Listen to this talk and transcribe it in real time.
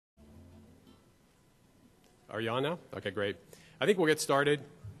Are you on now? Okay, great. I think we'll get started.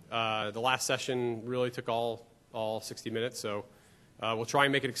 The last session really took all 60 minutes, so we'll try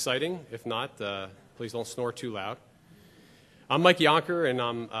and make it exciting. If not, please don't snore too loud. I'm Mike Yonker, and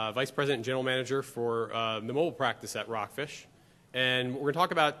I'm Vice President and General Manager for the mobile practice at Rockfish. And what we're going to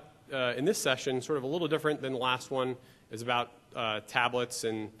talk about in this session, sort of a little different than the last one, is about tablets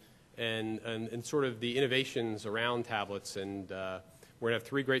and sort of the innovations around tablets. And we're going to have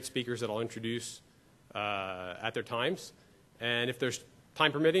three great speakers that I'll introduce at their times. And if there's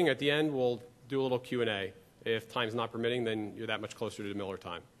time permitting, at the end, we'll do a little Q&A. If time's not permitting, then you're that much closer to Miller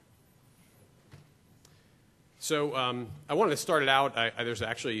time. So I wanted to start it out. There's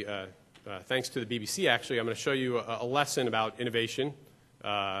actually, thanks to the BBC, actually, I'm going to show you a lesson about innovation.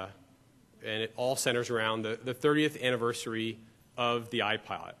 And it all centers around the 30th anniversary of the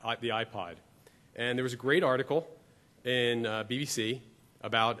iPod. And there was a great article in BBC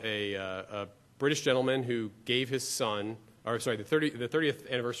about a British gentleman who gave his son, or sorry, the 30th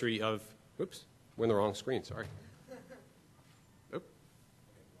anniversary of, whoops, we're in the wrong screen, sorry. Oop.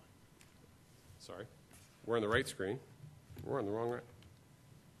 Sorry. We're on the right screen. We're on the wrong right.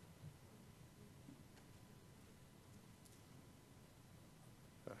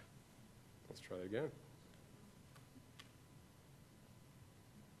 Let's try that again.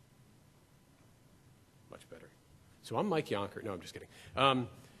 Much better. So I'm Mike Yonker. No, I'm just kidding.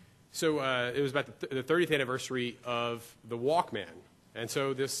 It was about the 30th anniversary of the Walkman. And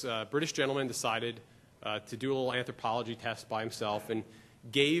so this British gentleman decided to do a little anthropology test by himself and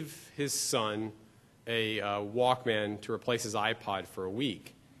gave his son a Walkman to replace his iPod for a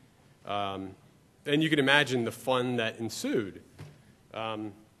week. And you can imagine the fun that ensued.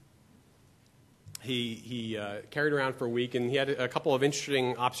 He carried around for a week, and he had a couple of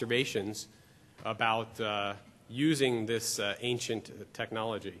interesting observations about using this ancient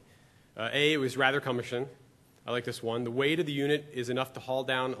technology. It was rather cumbersome. I like this one. The weight of the unit is enough to haul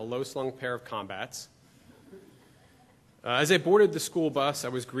down a low-slung pair of combats. As I boarded the school bus, I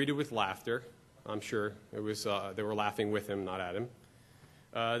was greeted with laughter. I'm sure it was they were laughing with him, not at him.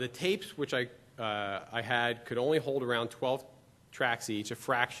 The tapes, which I had, could only hold around 12 tracks each, a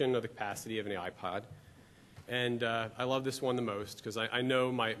fraction of the capacity of an iPod. And I love this one the most because I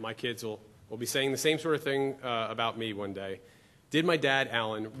know my kids will be saying the same sort of thing about me one day. Did my dad,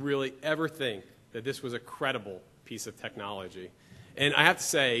 Alan, really ever think that this was a credible piece of technology? And I have to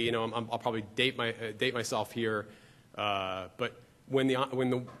say, you know, I'll probably date myself here, but when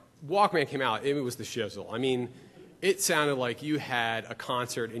the Walkman came out, it was the shizzle. I mean, it sounded like you had a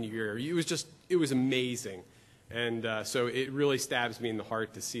concert in your ear. It was amazing. And so it really stabs me in the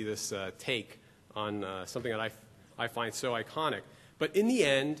heart to see this take on something that I find so iconic. But in the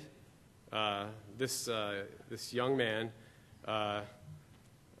end, this young man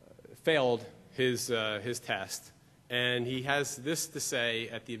failed his test, and he has this to say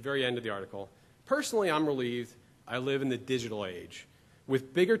at the very end of the article: "Personally, I'm relieved I live in the digital age,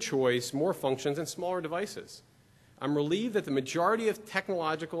 with bigger choice, more functions, and smaller devices. I'm relieved that the majority of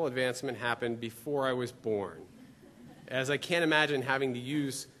technological advancement happened before I was born, as I can't imagine having to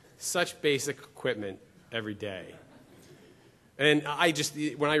use such basic equipment every day." And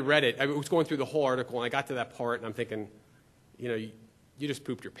when I read it, I was going through the whole article, and I got to that part, and I'm thinking, you know, you just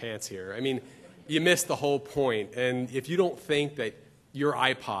pooped your pants here. I mean, you missed the whole point. And if you don't think that your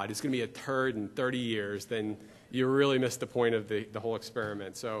iPod is going to be a turd in 30 years, then you really missed the point of the whole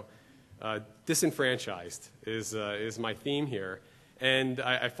experiment. So disenfranchised is my theme here. And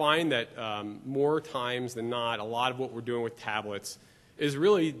I find that more times than not, a lot of what we're doing with tablets is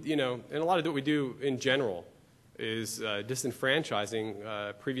really, you know, and a lot of what we do in general is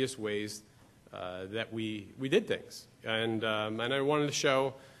disenfranchising previous ways that we did things. And I wanted to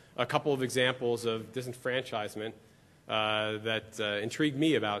show a couple of examples of disenfranchisement that intrigued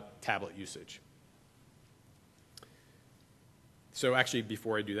me about tablet usage. So actually,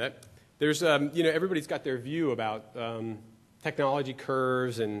 before I do that, there's, you know, everybody's got their view about technology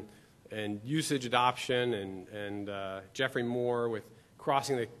curves and usage adoption and Geoffrey Moore with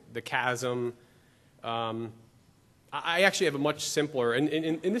crossing the chasm. I actually have a much simpler,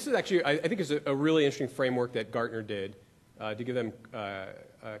 and this is actually, I think, is a really interesting framework that Gartner did to give them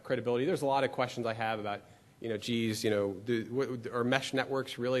credibility. There's a lot of questions I have about, you know, geez, you know, are mesh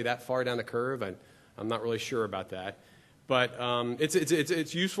networks really that far down the curve? And I'm not really sure about that. But it's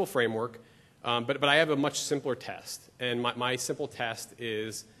a useful framework. But I have a much simpler test, and my simple test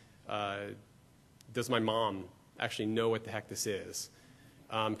is, does my mom actually know what the heck this is?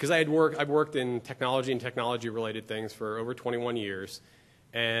 Because I've worked in technology and technology-related things for over 21 years,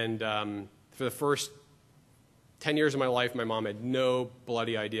 and for the first 10 years of my life, my mom had no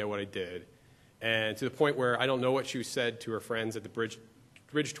bloody idea what I did. and to the point where I don't know what she said to her friends at the bridge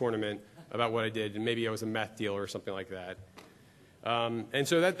tournament about what I did, and maybe I was a meth dealer or something like that. And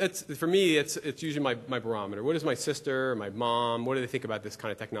so that's for me, it's usually my barometer. What does my sister, my mom, what do they think about this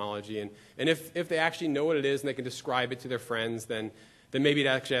kind of technology? And if they actually know what it is and they can describe it to their friends, then maybe it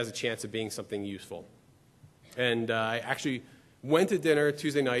actually has a chance of being something useful. And I actually went to dinner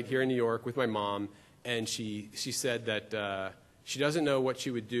Tuesday night here in New York with my mom, and she said that she doesn't know what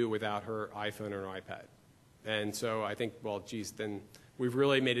she would do without her iPhone or her iPad. And so I think, well, geez, then we've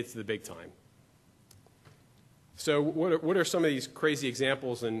really made it to the big time. So what are some of these crazy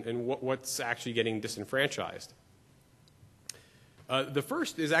examples, and what's actually getting disenfranchised? The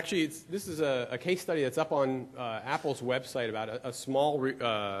first is actually, this is a case study that's up on Apple's website about a small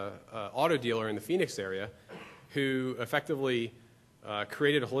auto dealer in the Phoenix area who effectively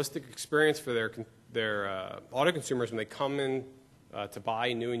created a holistic experience for their auto consumers when they come in to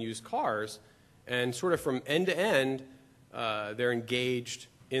buy new and used cars. And sort of from end to end, they're engaged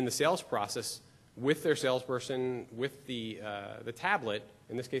in the sales process with their salesperson, with the tablet,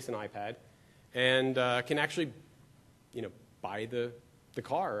 in this case an iPad, and can actually, buy the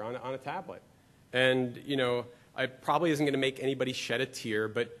car on a tablet. And, it probably isn't going to make anybody shed a tear,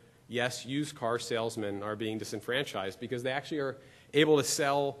 but yes, used car salesmen are being disenfranchised because they actually are able to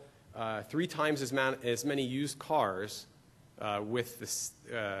sell 3 times as many used cars with the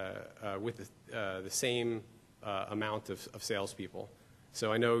same amount of salespeople.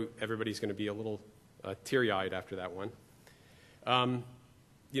 So I know everybody's going to be a little teary-eyed after that one.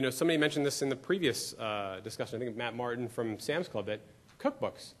 Somebody mentioned this in the previous discussion. I think Matt Martin from Sam's Club, that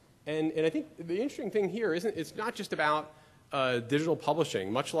cookbooks. And I think the interesting thing here it's not just about digital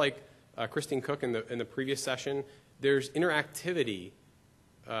publishing. Much like Christine Cook in the previous session, there's interactivity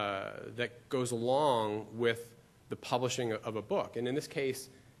that goes along with the publishing of a book. And in this case,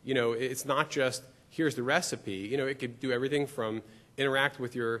 it's not just here's the recipe. It could do everything from interact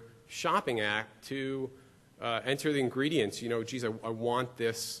with your shopping app to enter the ingredients. Geez, I want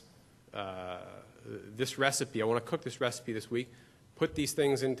this recipe. I want to cook this recipe this week. Put these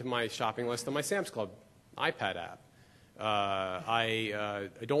things into my shopping list on my Sam's Club iPad app. I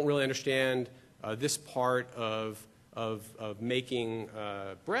don't really understand this part of making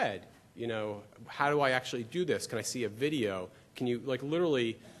bread. How do I actually do this? Can I see a video? Can you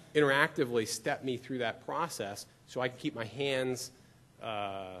literally interactively step me through that process so I can keep my hands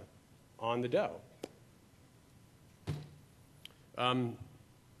on the dough?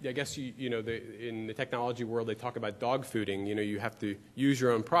 I guess in the technology world they talk about dog fooding. You have to use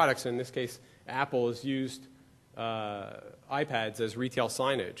your own products. In this case, Apple has used iPads as retail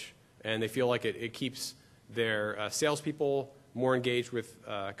signage, and they feel like it keeps their salespeople more engaged with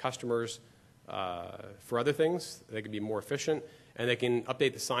customers for other things. They can be more efficient, and they can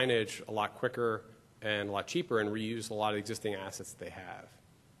update the signage a lot quicker and a lot cheaper and reuse a lot of existing assets that they have.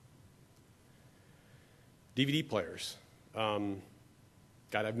 DVD players.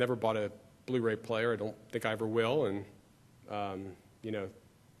 God, I've never bought a Blu-ray player. I don't think I ever will. And,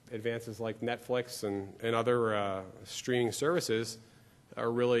 advances like Netflix and other streaming services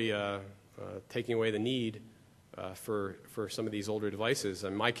are really taking away the need for some of these older devices.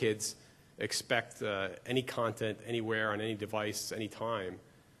 And my kids expect any content anywhere on any device, anytime.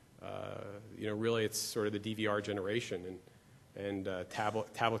 Really it's sort of the DVR generation, and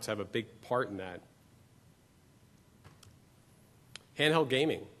tablets have a big part in that. Handheld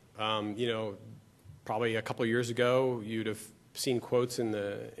gaming. Probably a couple of years ago, you'd have seen quotes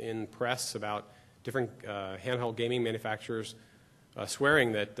in press about different handheld gaming manufacturers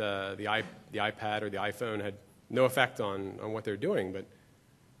swearing that the iPad or the iPhone had no effect on what they're doing. But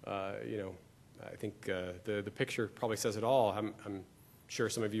I think the picture probably says it all. I'm sure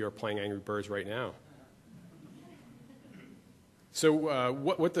some of you are playing Angry Birds right now. So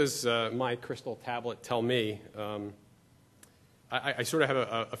what does my crystal tablet tell me? I sort of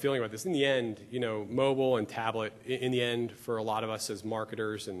have a feeling about this. In the end, mobile and tablet, in the end, for a lot of us as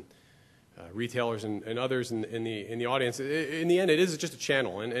marketers and retailers and others in the audience, in the end, it is just a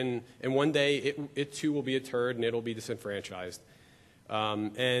channel. And one day, it too will be a turd, and it'll be disenfranchised.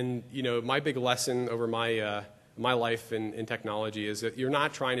 My big lesson over my life in technology is that you're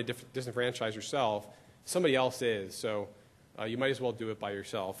not trying to disenfranchise yourself. Somebody else is. So you might as well do it by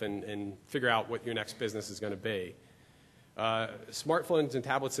yourself and figure out what your next business is going to be. Smartphones and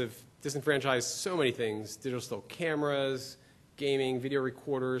tablets have disenfranchised so many things: digital still cameras, gaming, video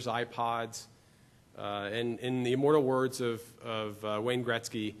recorders, iPods, and in the immortal words of Wayne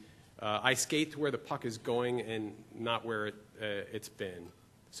Gretzky, I skate to where the puck is going and not where it's been.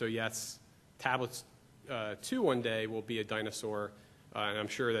 So yes, tablets too one day will be a dinosaur, and I'm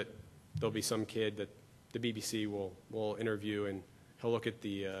sure that there'll be some kid that the BBC will interview, and he'll look at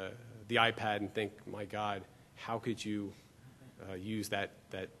the iPad and think, my God, how could you use that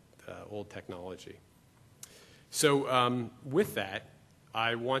old technology? So with that,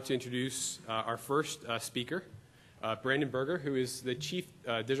 I want to introduce our first speaker, Brandon Berger, who is the Chief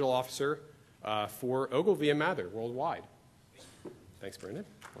Digital Officer for Ogilvy and Mather worldwide. Thanks, Brandon.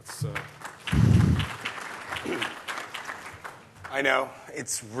 Let's, I know.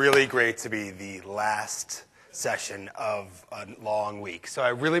 It's really great to be the last session of a long week. So I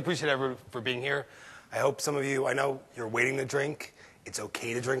really appreciate everyone for being here. I hope some of you, I know you're waiting to drink. It's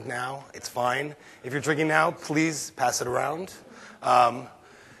okay to drink now. It's fine. If you're drinking now, please pass it around.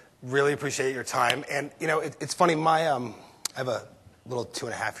 Really appreciate your time. And, you know, it's funny. I have a little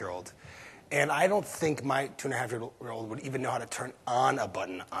 2.5-year-old. And I don't think my 2.5-year-old would even know how to turn on a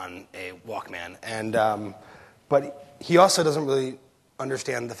button on a Walkman. And but he also doesn't really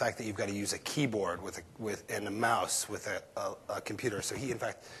understand the fact that you've got to use a keyboard and a mouse with a computer. So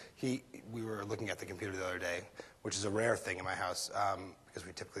we were looking at the computer the other day, which is a rare thing in my house because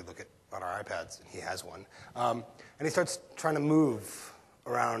we typically look at on our iPads, and he has one. And he starts trying to move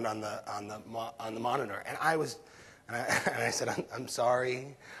around on the monitor, and I said, I'm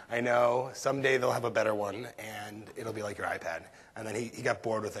sorry, I know, someday they'll have a better one, and it'll be like your iPad. And then he got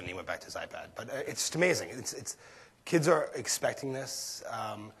bored with it, and he went back to his iPad. But it's just amazing. Kids are expecting this.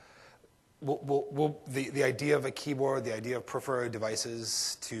 The idea of a keyboard, the idea of peripheral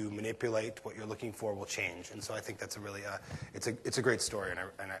devices to manipulate what you're looking for will change. And so I think that's a really, it's a great story, and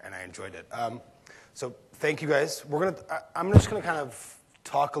I enjoyed it. So thank you, guys. I'm just going to kind of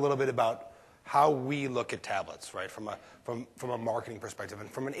talk a little bit about how we look at tablets, right, from a marketing perspective and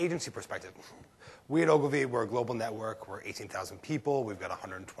from an agency perspective. We at Ogilvy, we're a global network. We're 18,000 people. We've got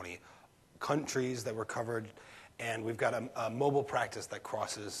 120 countries that we're covered, and we've got a mobile practice that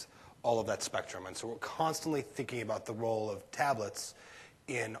crosses all of that spectrum. And so we're constantly thinking about the role of tablets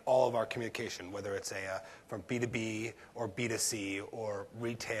in all of our communication, whether it's from B2B or B2C or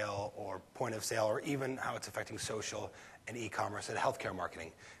retail or point of sale, or even how it's affecting social and e-commerce and healthcare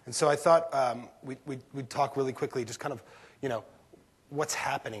marketing. And so I thought we'd talk really quickly, just kind of, what's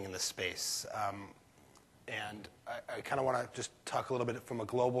happening in this space. And I kind of want to just talk a little bit from a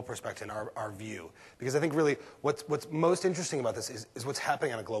global perspective and our view. Because I think really what's most interesting about this is what's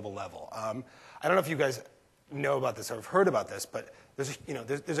happening on a global level. I don't know if you guys know about this or have heard about this, but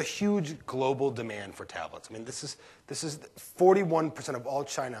there's a huge global demand for tablets. I mean, this is 41% of all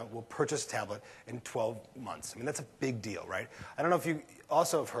China will purchase a tablet in 12 months. I mean, that's a big deal, right? I don't know if you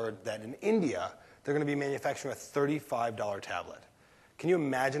also have heard that in India, they're going to be manufacturing a $35 tablet. Can you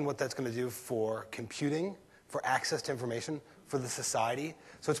imagine what that's going to do for computing, for access to information, for the society?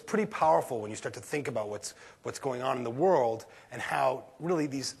 So it's pretty powerful when you start to think about what's going on in the world and how really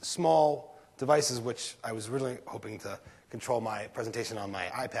these small devices, which I was really hoping to control my presentation on my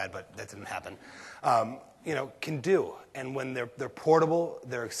iPad, but that didn't happen, can do. And when they're portable,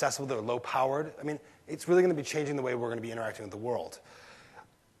 they're accessible, they're low-powered, I mean, it's really going to be changing the way we're going to be interacting with the world.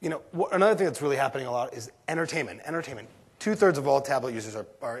 Another thing that's really happening a lot is entertainment. 2/3 of all tablet users are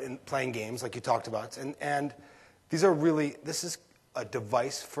playing games, like you talked about, and this is a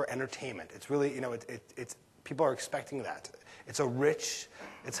device for entertainment. It's really, people are expecting that. It's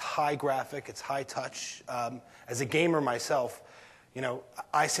it's high graphic, it's high touch. As a gamer myself,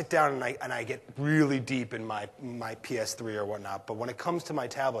 I sit down and I get really deep in my PS3 or whatnot. But when it comes to my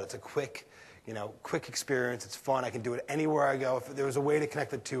tablet, it's a quick experience. It's fun. I can do it anywhere I go. If there was a way to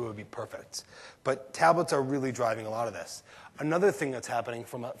connect the two, it would be perfect. But tablets are really driving a lot of this. Another thing that's happening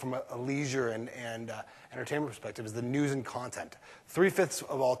from a leisure and entertainment perspective is the news and content. 3/5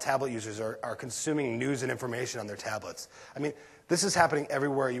 of all tablet users are consuming news and information on their tablets. I mean, this is happening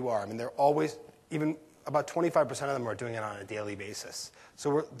everywhere you are. I mean, they're always, even about 25% of them are doing it on a daily basis.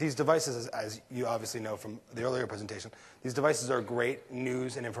 So these devices, as you obviously know from the earlier presentation, these devices are great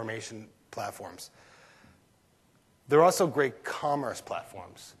news and information platforms. They're also great commerce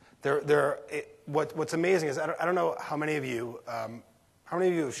platforms. What's amazing is, I don't know how many of you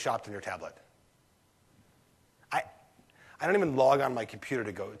have shopped on your tablet? I don't even log on my computer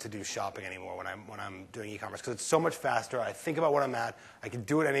to do shopping anymore when I'm doing e-commerce, because it's so much faster. I think about what I'm at. I can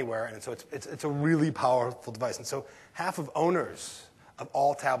do it anywhere, and so it's a really powerful device. And so half of owners of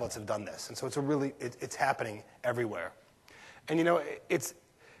all tablets have done this, and so it's happening everywhere. And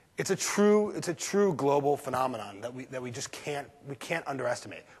it's a true global phenomenon that we just can't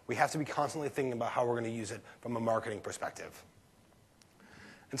underestimate. We have to be constantly thinking about how we're going to use it from a marketing perspective.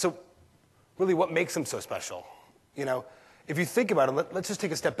 And so, really, what makes them so special? If you think about it, let's just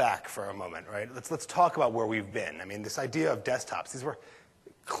take a step back for a moment, right? Let's talk about where we've been. I mean, this idea of desktops, these were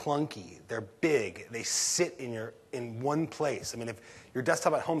clunky. They're big. They sit in one place. I mean, if your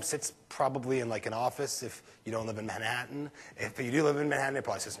desktop at home sits probably in like an office, if you don't live in Manhattan. If you do live in Manhattan, it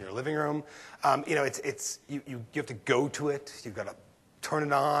probably sits in your living room. You know, you have to go to it. You've got to turn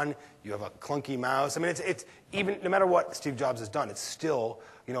it on. You have a clunky mouse. I mean, it's even no matter what Steve Jobs has done, it's still,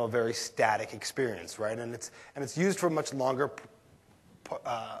 you know, a very static experience, right? And it's used for much longer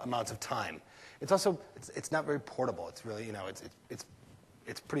amounts of time. It's also it's not very portable. It's really, you know,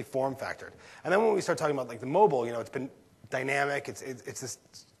 it's pretty form factored. And then when we start talking about like the mobile, you know, it's been dynamic. It's this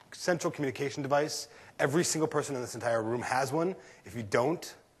central communication device. Every single person in this entire room has one. If you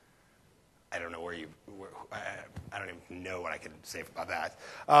don't, I don't know I don't even know what I can say about that.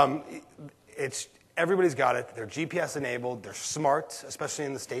 Everybody's got it. They're GPS enabled. They're smart, especially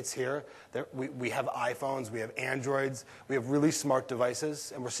in the States here. We have iPhones. We have Androids. We have really smart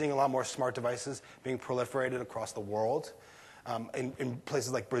devices, and we're seeing a lot more smart devices being proliferated across the world. In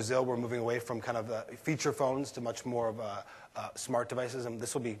places like Brazil, we're moving away from kind of feature phones to much more of smart devices, and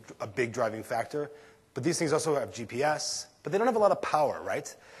this will be a big driving factor. But these things also have GPS, but they don't have a lot of power,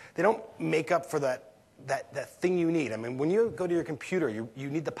 right? They don't make up for that thing you need. I mean, when you go to your computer, you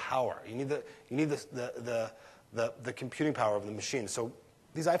need the power. You need the computing power of the machine. So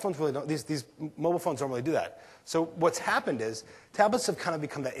these iPhones really don't. These mobile phones don't really do that. So what's happened is tablets have kind of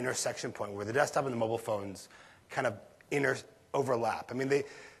become that intersection point where the desktop and the mobile phones kind of overlap. I mean,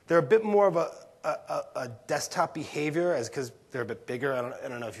 they're a bit more of a desktop behavior because they're a bit bigger. I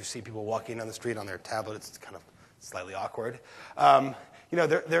don't know if you see people walking down the street on their tablet. It's kind of slightly awkward. You know,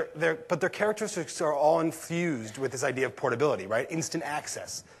 but their characteristics are all infused with this idea of portability, right? Instant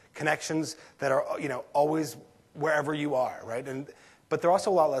access, connections that are, you know, always wherever you are, right? But they're also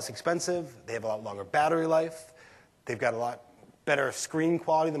a lot less expensive. They have a lot longer battery life. They've got a lot better screen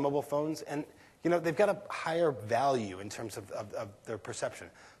quality than mobile phones, and you know, they've got a higher value in terms of their perception.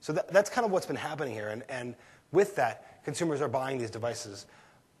 So that's kind of what's been happening here, and with that, consumers are buying these devices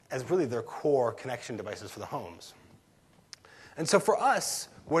as really their core connection devices for the homes. And so for us,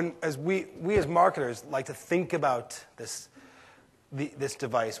 we as marketers like to think about this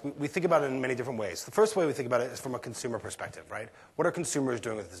device, we think about it in many different ways. The first way we think about it is from a consumer perspective, right? What are consumers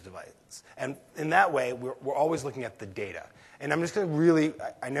doing with this device? And in that way, we're always looking at the data. And I'm just going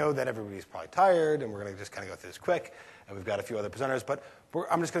to I know that everybody's probably tired, and we're going to just kind of go through this quick, and we've got a few other presenters, but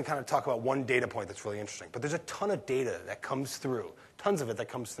I'm just going to kind of talk about one data point that's really interesting. But there's a ton of data that comes through, tons of it that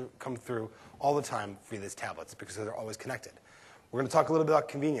come through all the time via these tablets because they're always connected. We're going to talk a little bit about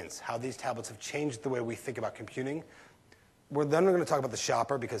convenience, how these tablets have changed the way we think about computing. Then we're going to talk about the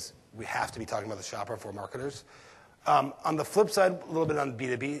shopper because we have to be talking about the shopper for marketers. On the flip side, a little bit on the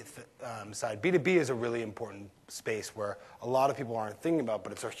B2B side. B2B is a really important space where a lot of people aren't thinking about,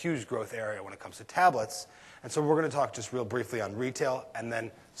 but it's a huge growth area when it comes to tablets. And so we're going to talk just real briefly on retail and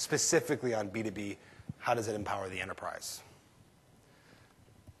then specifically on B2B, how does it empower the enterprise?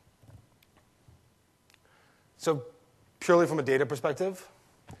 So purely from a data perspective,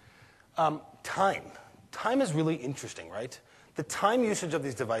 time. Time is really interesting, right? The time usage of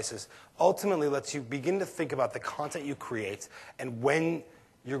these devices ultimately lets you begin to think about the content you create and when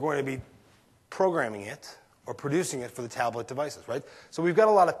you're going to be programming it or producing it for the tablet devices, right? So we've got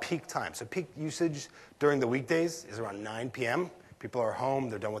a lot of peak time. So peak usage during the weekdays is around 9 p.m. People are home,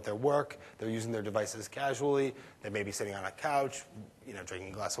 they're done with their work, they're using their devices casually, they may be sitting on a couch, you know, drinking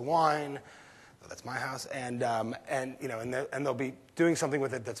a glass of wine. That's my house, and you know, and they'll be doing something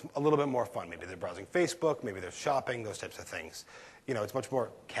with it that's a little bit more fun. Maybe they're browsing Facebook, maybe they're shopping, those types of things. You know, it's much more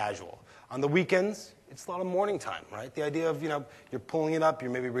casual. On the weekends, it's a lot of morning time, right? The idea of, you know, you're pulling it up,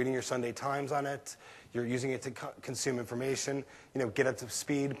 you're maybe reading your Sunday Times on it, you're using it to consume information, you know, get up to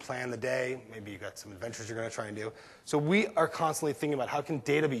speed, plan the day. Maybe you've got some adventures you're going to try and do. So we are constantly thinking about how can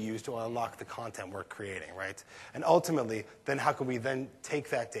data be used to unlock the content we're creating, right? And ultimately, then how can we then take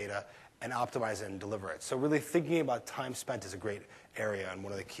that data and optimize it and deliver it. So really thinking about time spent is a great area and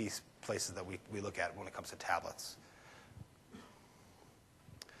one of the key places that we look at when it comes to tablets.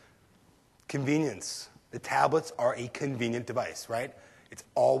 Convenience. The tablets are a convenient device, right? It's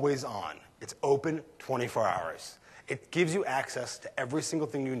always on. It's open 24 hours. It gives you access to every single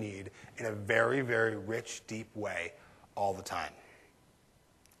thing you need in a very, very rich, deep way all the time.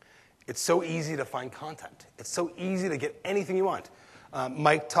 It's so easy to find content. It's so easy to get anything you want.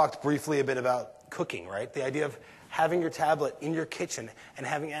 Mike talked briefly a bit about cooking, right? The idea of having your tablet in your kitchen and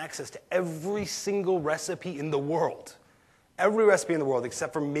having access to every single recipe in the world. Every recipe in the world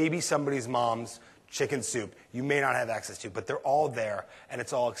except for maybe somebody's mom's chicken soup you may not have access to, but they're all there and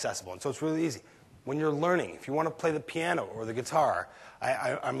it's all accessible. And so it's really easy. When you're learning, if you want to play the piano or the guitar,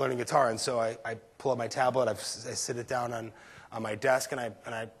 I'm learning guitar, and so I pull up my tablet, I sit it down on my desk, and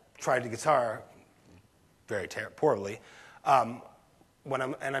I tried the guitar very poorly. I'm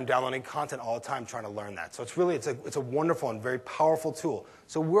downloading content all the time trying to learn that. So it's a wonderful and very powerful tool.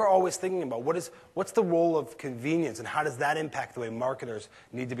 So we're always thinking about what's the role of convenience and how does that impact the way marketers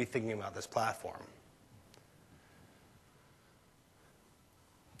need to be thinking about this platform.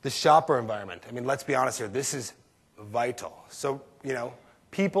 The shopper environment. I mean, let's be honest here. This is vital. So,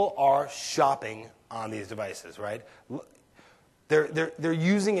 people are shopping on these devices, right? They're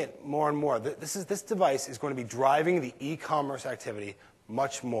using it more and more. This device is going to be driving the e-commerce activity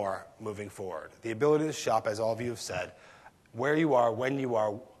much more moving forward. The ability to shop, as all of you have said, where you are, when you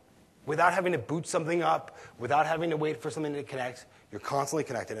are, without having to boot something up, without having to wait for something to connect. You're constantly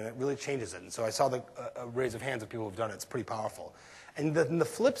connected, and it really changes it. And so I saw the raise of hands of people who've done it. It's pretty powerful. And the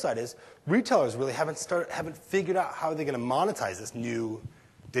flip side is retailers really haven't figured out how they're going to monetize this new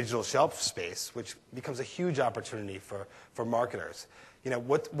digital shelf space, which becomes a huge opportunity for marketers.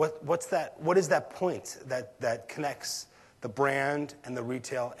 What is that point that connects the brand and the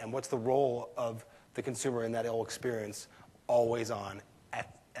retail, and what's the role of the consumer in that whole experience always on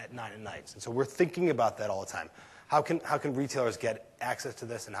at 9 at night? And so we're thinking about that all the time. How can retailers get access to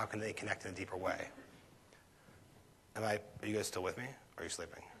this, and how can they connect in a deeper way? Are you guys still with me? Or are you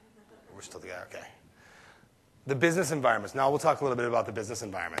sleeping? We're still together, okay. The business environments. Now we'll talk a little bit about the business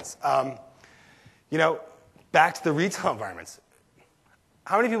environments. Back to the retail environments.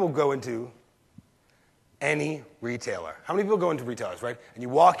 How many people go into any retailer? How many people go into retailers, right? And you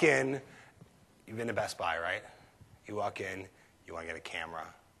walk in, you've been to Best Buy, right? You walk in, you want to get a camera.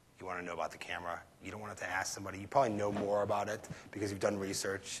 You want to know about the camera. You don't want to ask somebody. You probably know more about it because you've done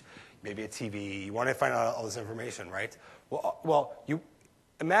research, maybe a TV. You want to find out all this information, right? Well, you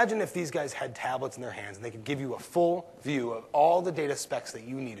imagine if these guys had tablets in their hands and they could give you a full view of all the data specs that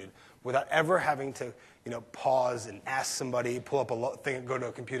you needed without ever having to, pause and ask somebody, pull up a thing, go to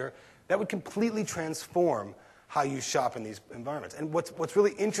a computer. That would completely transform how you shop in these environments. And what's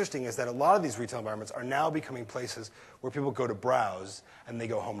really interesting is that a lot of these retail environments are now becoming places where people go to browse and they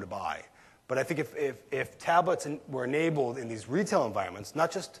go home to buy. But I think if tablets were enabled in these retail environments,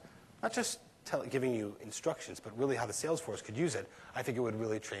 not just giving you instructions, but really how the sales force could use it, I think it would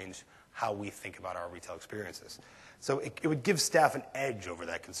really change how we think about our retail experiences. So it would give staff an edge over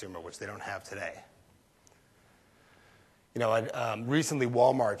that consumer, which they don't have today. Recently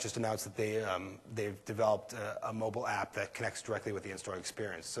Walmart just announced that they've developed a mobile app that connects directly with the in-store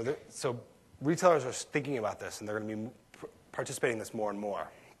experience. So retailers are thinking about this, and they're going to be participating in this more and more.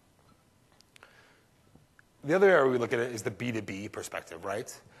 The other area we look at it is the B2B perspective,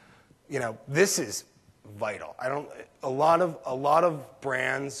 right? This is vital. A lot of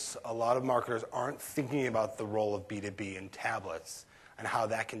brands, a lot of marketers aren't thinking about the role of B2B in tablets and how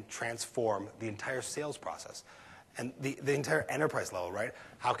that can transform the entire sales process and the entire enterprise level, right?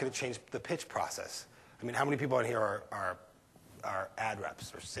 How can it change the pitch process? I mean, how many people in here are ad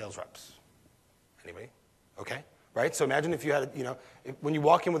reps or sales reps? Anybody? Okay. Right? So imagine if you had, when you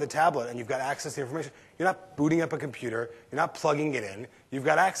walk in with a tablet and you've got access to the information, you're not booting up a computer, you're not plugging it in, you've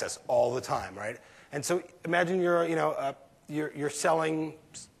got access all the time, right? And so imagine you're selling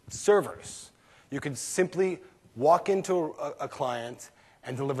servers. You could simply walk into a client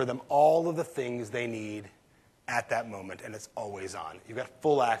and deliver them all of the things they need at that moment, and it's always on. You've got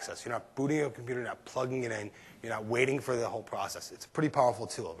full access. You're not booting up a computer, you're not plugging it in, you're not waiting for the whole process. It's a pretty powerful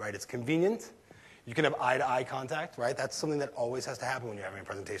tool, right? It's convenient. You can have eye-to-eye contact, right? That's something that always has to happen when you're having a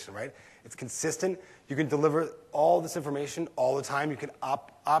presentation, right? It's consistent. You can deliver all this information all the time. You can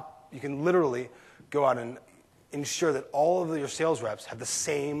you can literally go out and ensure that all of your sales reps have the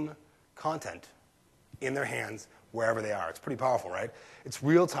same content in their hands wherever they are. It's pretty powerful, right? It's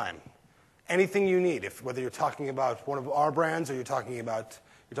real time. Anything you need, whether you're talking about one of our brands or you're talking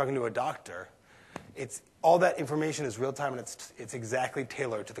to a doctor, all that information is real time, and it's exactly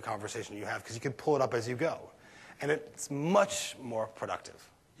tailored to the conversation you have because you can pull it up as you go. And it's much more productive.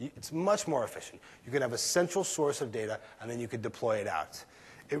 It's much more efficient. You can have a central source of data, and then you could deploy it out.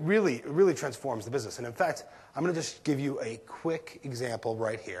 It really transforms the business. And in fact, I'm going to just give you a quick example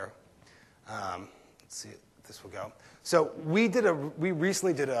right here. Let's see if this will go. So we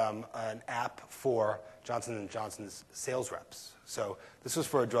recently did an app for Johnson & Johnson's sales reps. So this was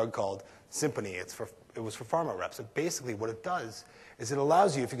for a drug called Symphony. It was for pharma reps. And basically what it does is it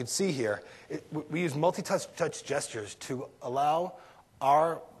allows you, if you can see here, we use multi-touch gestures to allow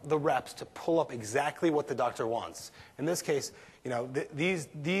the reps to pull up exactly what the doctor wants. In this case,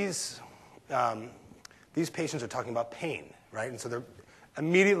 these patients are talking about pain, right? And so they're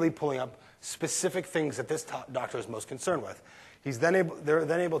immediately pulling up specific things that this doctor is most concerned with. They're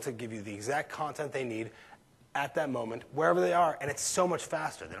then able to give you the exact content they need at that moment, wherever they are, and it's so much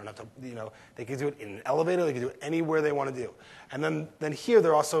faster. They don't have to, they can do it in an elevator, they can do it anywhere they want to do. And then here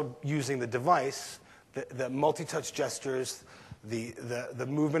they're also using the device, the multi-touch gestures, the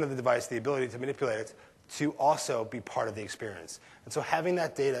movement of the device, the ability to manipulate it, to also be part of the experience. And so having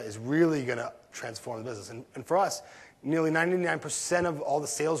that data is really going to transform the business. And for us, nearly 99% of all the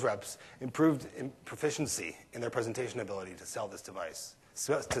sales reps improved in proficiency in their presentation ability to sell this device,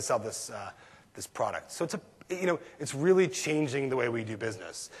 to sell this product. So it's really changing the way we do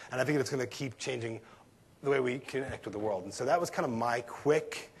business. And I think it's going to keep changing the way we connect with the world. And so that was kind of my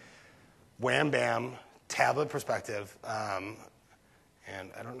quick wham-bam tablet perspective.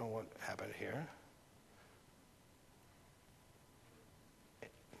 And I don't know what happened here.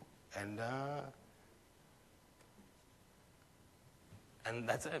 And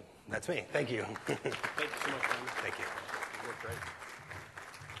that's it. That's me. Thank you. Thank you so much, Ben. Thank you. You worked great.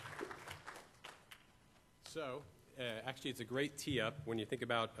 So, actually, it's a great tee-up when you think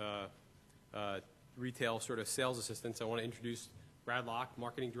about retail sort of sales assistants. I want to introduce Brad Locke,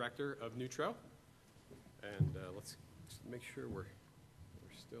 Marketing Director of Neutro. And let's just make sure we're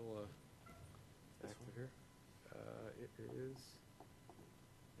still active here. It is, I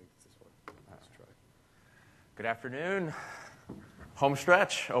think it's this one. Let's try. Good afternoon. Home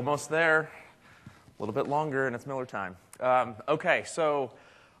stretch, almost there. A little bit longer, and it's Miller time. Okay, so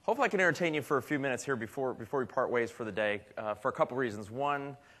hopefully I can entertain you for a few minutes here before we part ways for the day for a couple reasons. One,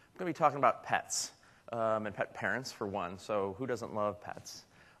 I'm going to be talking about pets and pet parents, for one. So who doesn't love pets?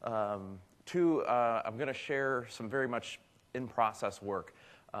 Two, I'm going to share some very much in-process work.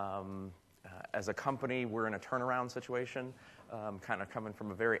 As a company, we're in a turnaround situation, kind of coming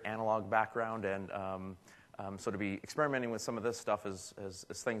from a very analog background, and so to be experimenting with some of this stuff is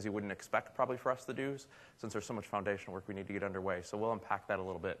things you wouldn't expect probably for us to do, since there's so much foundational work we need to get underway. So we'll unpack that a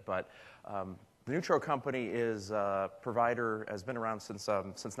little bit. But the Neutro company is a provider, has been around since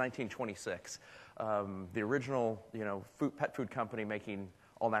 1926. The original pet food company making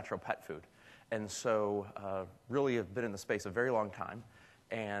all-natural pet food. And so really have been in the space a very long time,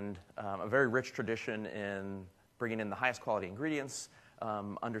 and a very rich tradition in bringing in the highest quality ingredients,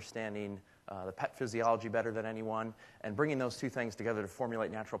 understanding the pet physiology better than anyone, and bringing those two things together to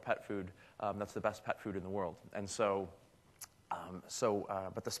formulate natural pet food that's the best pet food in the world. And so,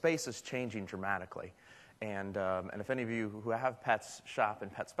 but the space is changing dramatically. And if any of you who have pets shop in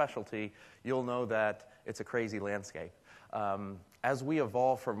pet specialty, you'll know that it's a crazy landscape. As we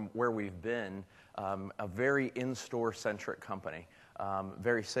evolve from where we've been, a very in-store centric company,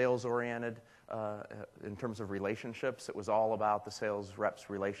 very sales-oriented in terms of relationships. It was all about the sales rep's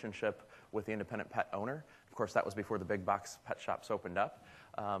relationship with the independent pet owner. Of course, that was before the big box pet shops opened up.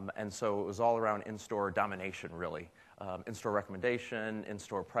 And so it was all around in-store domination, really. In-store recommendation,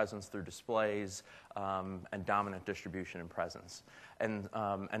 in-store presence through displays, and dominant distribution and presence. And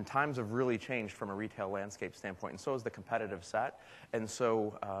times have really changed from a retail landscape standpoint, and so has the competitive set. And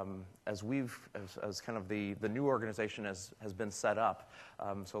so as kind of the new organization has been set up,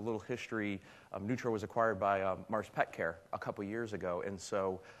 so a little history, Neutro was acquired by Mars Pet Care a couple years ago. And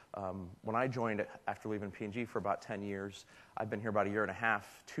so when I joined after leaving P&G for about 10 years, I've been here about a year and a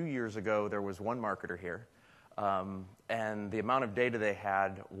half. 2 years ago, there was one marketer here. And the amount of data they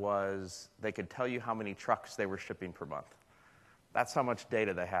had was they could tell you how many trucks they were shipping per month. That's how much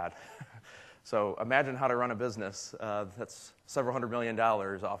data they had. So imagine how to run a business that's several $100 million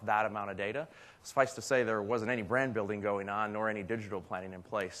off that amount of data. Suffice to say, there wasn't any brand building going on nor any digital planning in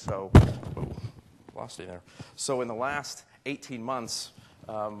place. So, lost you there. So in the last 18 months,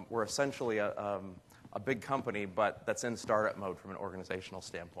 we're essentially a big company, but that's in startup mode from an organizational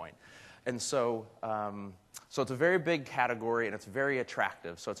standpoint. And so it's a very big category, and it's very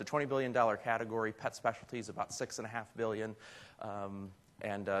attractive. So it's a $20 billion category. Pet specialties about $6.5 billion.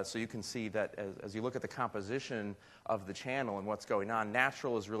 So you can see that as you look at the composition of the channel and what's going on,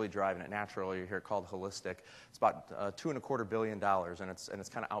 natural is really driving it. Natural, you hear it called holistic. It's about $2.25 billion, and it's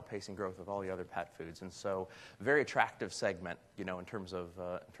kind of outpacing growth of all the other pet foods. And so, very attractive segment, in terms of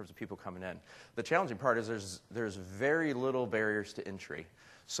people coming in. The challenging part is there's very little barriers to entry.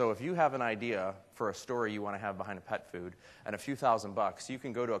 So if you have an idea for a story you want to have behind a pet food and a few $1,000, you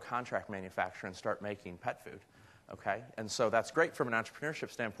can go to a contract manufacturer and start making pet food. Okay, and so that's great from an entrepreneurship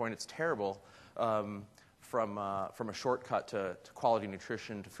standpoint. It's terrible from a shortcut to quality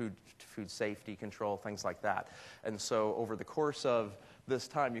nutrition, to food safety control, things like that. And so over the course of this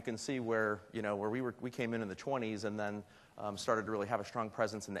time, you can see where we came in the 20s and then started to really have a strong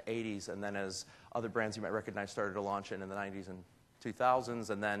presence in the 80s, and then as other brands you might recognize started to launch in the 90s and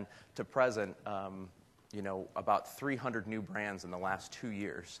 2000s, and then to present. About 300 new brands in the last 2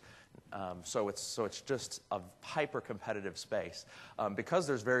 years. So it's just a hyper-competitive space. Because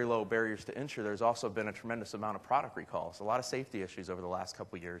there's very low barriers to entry, there's also been a tremendous amount of product recalls, a lot of safety issues over the last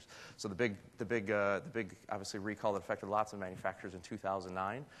couple of years. So the big obviously recall that affected lots of manufacturers in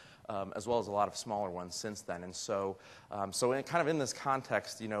 2009, as well as a lot of smaller ones since then. And so in this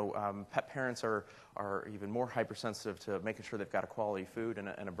context, pet parents are even more hypersensitive to making sure they've got a quality food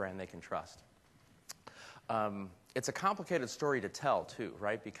and a brand they can trust. It's a complicated story to tell, too,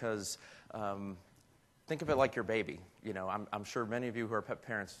 right? Because think of it like your baby. I'm sure many of you who are pet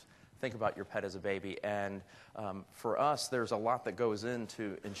parents think about your pet as a baby. And for us, there's a lot that goes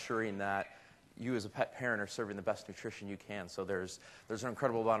into ensuring that you as a pet parent are serving the best nutrition you can. So there's an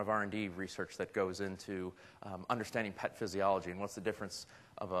incredible amount of R&D research that goes into understanding pet physiology and what's the difference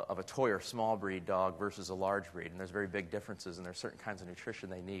of a toy or small breed dog versus a large breed. And there's very big differences, and there's certain kinds of nutrition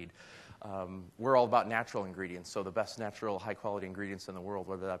they need. We're all about natural ingredients, so the best natural, high-quality ingredients in the world,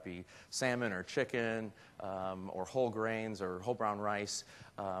 whether that be salmon or chicken or whole grains or whole brown rice.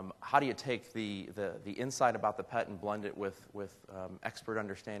 How do you take the insight about the pet and blend it with expert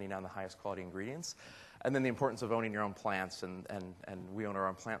understanding on the highest quality ingredients? And then the importance of owning your own plants, and we own our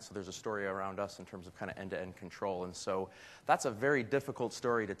own plants, so there's a story around us in terms of kind of end-to-end control. And so that's a very difficult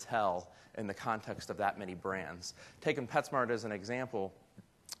story to tell in the context of that many brands. Taking PetSmart as an example,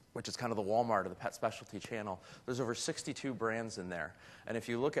 which is kind of the Walmart of the pet specialty channel, there's over 62 brands in there. And if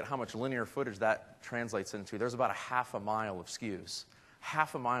you look at how much linear footage that translates into, there's about a half a mile of SKUs.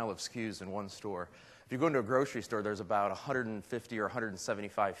 Half a mile of SKUs in one store. If you go into a grocery store, there's about 150 or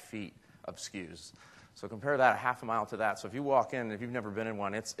 175 feet of SKUs. So compare that, a half a mile to that. So if you walk in, if you've never been in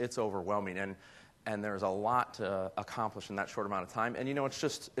one, it's overwhelming. And there's a lot to accomplish in that short amount of time. And it's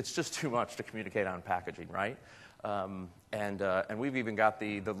just too much to communicate on packaging, right? And we've even got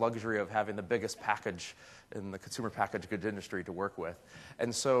the luxury of having the biggest package in the consumer packaged goods industry to work with.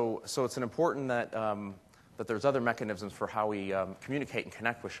 And so it's an important that there's other mechanisms for how we communicate and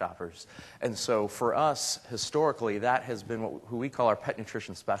connect with shoppers. And so for us, historically, that has been who we call our pet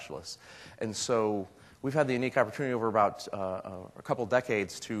nutrition specialists. And so we've had the unique opportunity over about a couple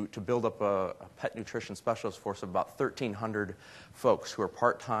decades to build up a pet nutrition specialist force of about 1,300 folks who are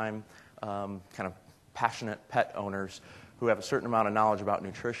part-time, kind of passionate pet owners who have a certain amount of knowledge about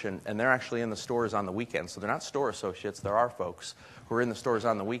nutrition, and they're actually in the stores on the weekends. So they're not store associates, there are folks who are in the stores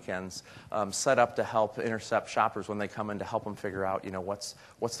on the weekends, set up to help intercept shoppers when they come in to help them figure out,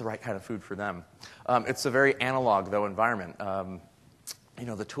 what's the right kind of food for them. It's a very analog, though, environment.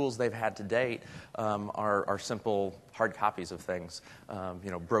 The tools they've had to date are simple hard copies of things,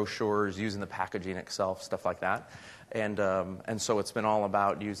 brochures, using the packaging itself, stuff like that. And so it's been all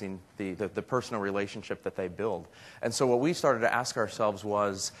about using the personal relationship that they build. And so what we started to ask ourselves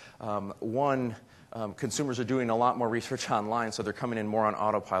was, one, consumers are doing a lot more research online, so they're coming in more on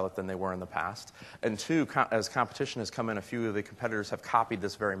autopilot than they were in the past. And two, as competition has come in, a few of the competitors have copied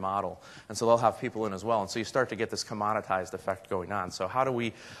this very model. And so they'll have people in as well. And so you start to get this commoditized effect going on. So how do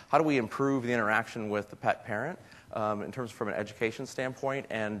we improve the interaction with the pet parent in terms from an education standpoint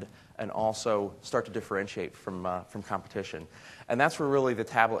and also start to differentiate from competition? And that's where really the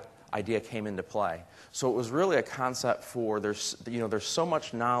tablet idea came into play. So it was really a concept for there's so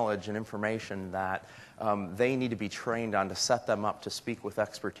much knowledge and information that they need to be trained on to set them up to speak with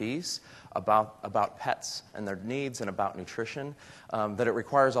expertise about pets and their needs and about nutrition, that it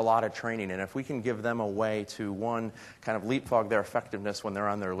requires a lot of training. And if we can give them a way to, one, kind of leapfrog their effectiveness when they're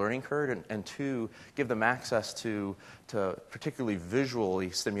on their learning curve, and two, give them access to particularly visually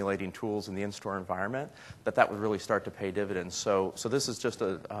stimulating tools in the in-store environment, that would really start to pay dividends. So this is just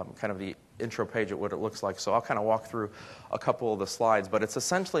a kind of the intro page at what it looks like. So I'll kind of walk through a couple of the slides, but it's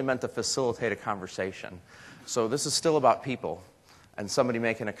essentially meant to facilitate a conversation. So this is still about people and somebody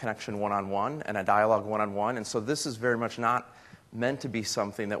making a connection one-on-one and a dialogue one-on-one. And so this is very much not meant to be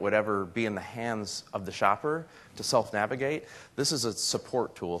something that would ever be in the hands of the shopper to self-navigate. This is a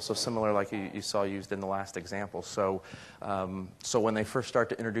support tool, so similar like you saw used in the last example. So when they first start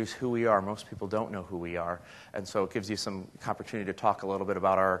to introduce who we are, most people don't know who we are. And so it gives you some opportunity to talk a little bit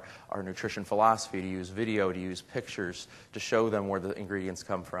about our nutrition philosophy, to use video, to use pictures, to show them where the ingredients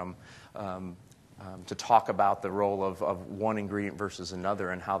come from. To talk about the role of one ingredient versus another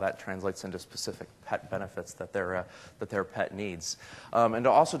and how that translates into specific pet benefits that their pet needs. And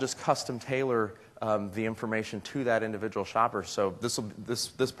to also just custom tailor the information to that individual shopper. So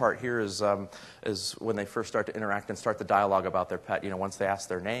this part here is when they first start to interact and start the dialogue about their pet. Once they ask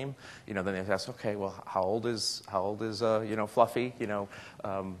their name, then they ask, okay, well, how old is Fluffy?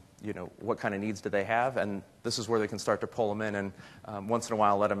 what kind of needs do they have, and this is where they can start to pull them in, and once in a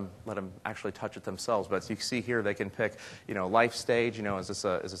while let them actually touch it themselves. But as you can see here, they can pick, life stage. Is this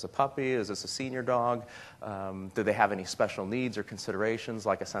a puppy? Is this a senior dog? Do they have any special needs or considerations,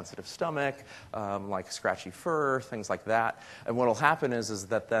 like a sensitive stomach, like scratchy fur, things like that? And what will happen is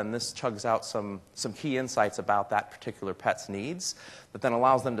that then this chugs out some key insights about that particular pet's needs, that then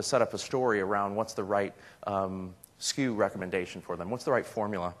allows them to set up a story around what's the right SKU recommendation for them, what's the right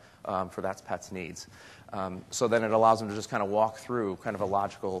formula for that pet's needs. So then it allows them to just kind of walk through kind of a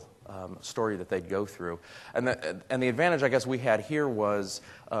logical story that they'd go through. And the advantage, I guess, we had here was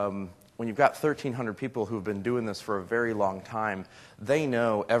when you've got 1,300 people who've been doing this for a very long time, they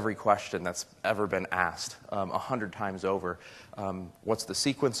know every question that's ever been asked 100 times over. What's the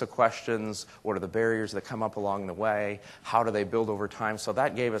sequence of questions? What are the barriers that come up along the way? How do they build over time? So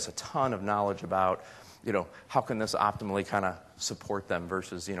that gave us a ton of knowledge about how can this optimally kind of support them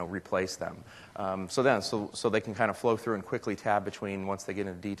versus, replace them. So they can kind of flow through and quickly tab between, once they get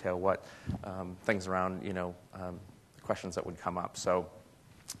into detail, what things around, questions that would come up. So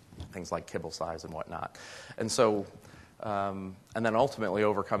things like kibble size and whatnot. And so, and then ultimately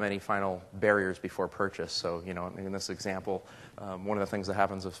overcome any final barriers before purchase. So, in this example, one of the things that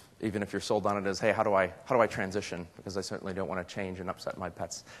happens even if you're sold on it is, hey, how do I transition? Because I certainly don't want to change and upset my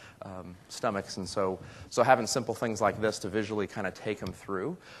pet's stomachs. And so having simple things like this to visually kind of take them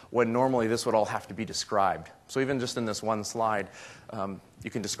through, when normally this would all have to be described. So even just in this one slide,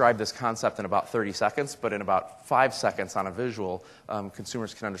 you can describe this concept in about 30 seconds, but in about 5 seconds on a visual,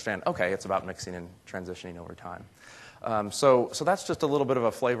 consumers can understand, okay, it's about mixing and transitioning over time. So that's just a little bit of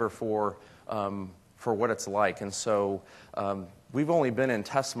a flavor for what it's like. And so we've only been in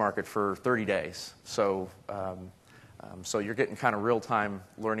test market for 30 days. So you're getting kind of real-time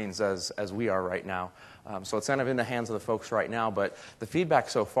learnings as we are right now. So it's kind of in the hands of the folks right now, but the feedback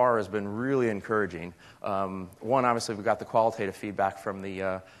so far has been really encouraging. One, obviously, we've got the qualitative feedback from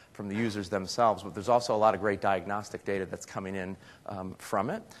the users themselves, but there's also a lot of great diagnostic data that's coming in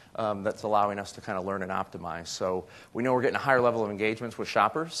from it that's allowing us to kind of learn and optimize. So we know we're getting a higher level of engagements with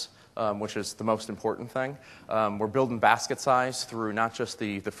shoppers, which is the most important thing. We're building basket size through not just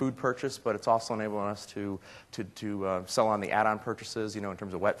the food purchase, but it's also enabling us to sell on the add-on purchases, in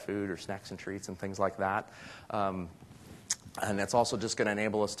terms of wet food or snacks and treats and things like that. And it's also just going to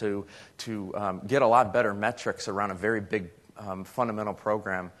enable us to get a lot better metrics around a very big fundamental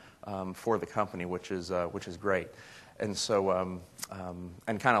program for the company, which is great. And so,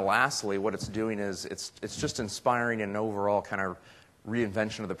 and kind of lastly, what it's doing is it's just inspiring an overall kind of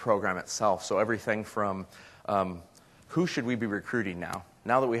reinvention of the program itself. So everything from who should we be recruiting now?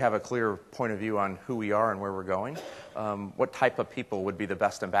 Now that we have a clear point of view on who we are and where we're going, what type of people would be the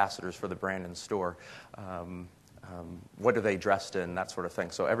best ambassadors for the brand in store? What are they dressed in? That sort of thing.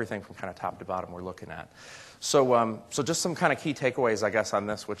 So everything from kind of top to bottom we're looking at. So just some kind of key takeaways, I guess, on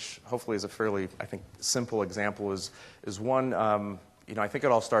this, which hopefully is a fairly, I think, simple example, is one, I think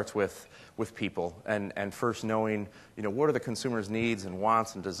it all starts with people and first knowing, what are the consumer's needs and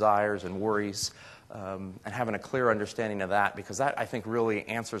wants and desires and worries, and having a clear understanding of that, because that, I think, really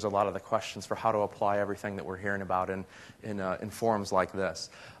answers a lot of the questions for how to apply everything that we're hearing about in forums like this.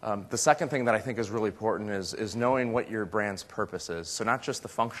 The second thing that I think is really important is knowing what your brand's purpose is. So not just the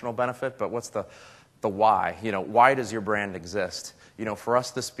functional benefit, but what's the why. Why does your brand exist? For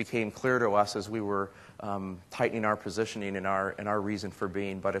us, this became clear to us as we were tightening our positioning and our reason for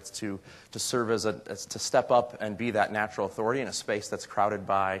being. But it's to serve to step up and be that natural authority in a space that's crowded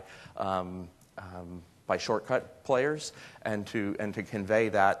by shortcut players, and to convey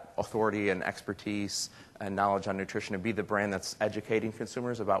that authority and expertise and knowledge on nutrition, and be the brand that's educating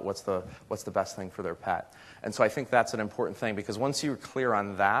consumers about what's the best thing for their pet. And so I think that's an important thing, because once you're clear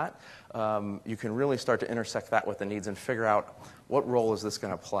on that, you can really start to intersect that with the needs and figure out what role is this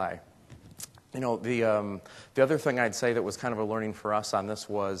going to play. The other thing I'd say that was kind of a learning for us on this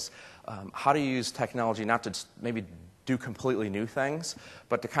was how to use technology not to maybe do completely new things,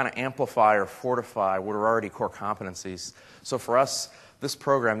 but to kind of amplify or fortify what are already core competencies. So for us, this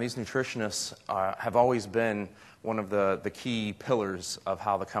program, these nutritionists have always been one of the key pillars of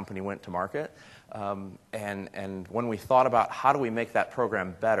how the company went to market. And when we thought about how do we make that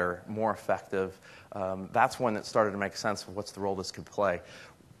program better, more effective, that's when it started to make sense of what's the role this could play.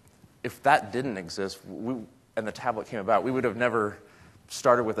 If that didn't exist, and the tablet came about, we would have never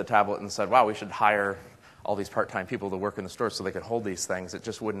started with a tablet and said, wow, we should hire all these part-time people to work in the store so they could hold these things. It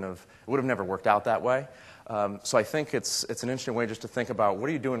just would have never worked out that way. So I think it's an interesting way just to think about what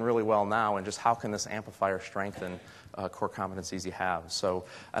are you doing really well now, and just how can this amplify or strengthen core competencies you have. So,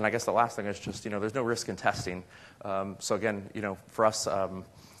 and I guess the last thing is just, there's no risk in testing. So again, for us,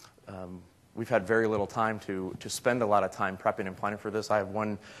 we've had very little time to spend a lot of time prepping and planning for this. I have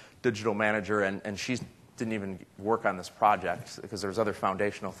one digital manager, and she didn't even work on this project because there's other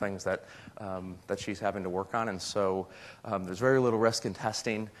foundational things that she's having to work on. And so there's very little risk in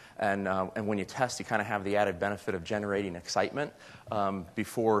testing. And when you test, you kind of have the added benefit of generating excitement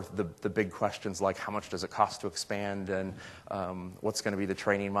before the big questions like how much does it cost to expand, and what's going to be the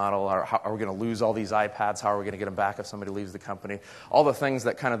training model, or how are we going to lose all these iPads, how are we going to get them back if somebody leaves the company, all the things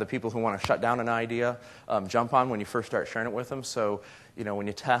that kind of the people who want to shut down an idea jump on when you first start sharing it with them. So, when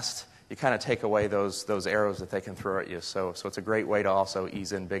you test, you kind of take away those arrows that they can throw at you. So it's a great way to also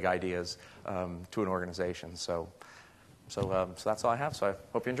ease in big ideas to an organization. So that's all I have. So I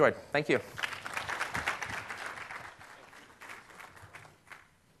hope you enjoyed. Thank you.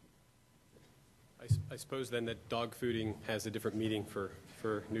 I suppose then that dog fooding has a different meaning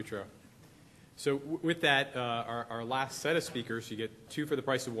for Nutro. So with that, our last set of speakers, you get two for the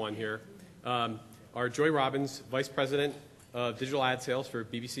price of one here, are Joy Robbins, Vice President of Digital Ad Sales for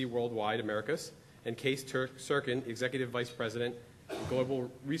BBC Worldwide Americas, and Case Sirkin, Executive Vice President and Global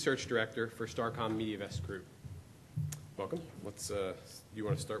Research Director for Starcom MediaVest Group. Welcome. You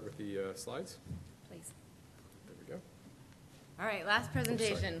want to start with the slides? Please. There we go. All right, last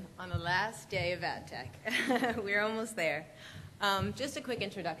presentation on the last day of AdTech. We're almost there. Just a quick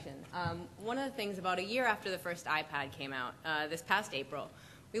introduction. One of the things, about a year after the first iPad came out, this past April,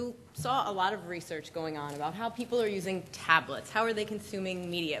 we saw a lot of research going on about how people are using tablets, how are they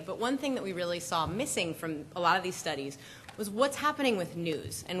consuming media. But one thing that we really saw missing from a lot of these studies was what's happening with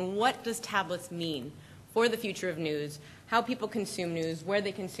news, and what does tablets mean for the future of news, how people consume news, where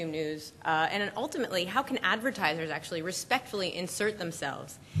they consume news, and ultimately, how can advertisers actually respectfully insert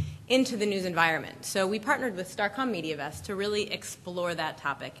themselves into the news environment. So we partnered with Starcom MediaVest to really explore that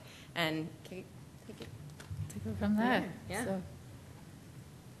topic. And take it from there. Yeah.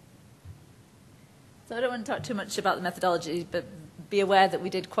 So I don't want to talk too much about the methodology, but be aware that we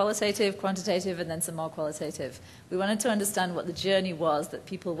did qualitative, quantitative, and then some more qualitative. We wanted to understand what the journey was that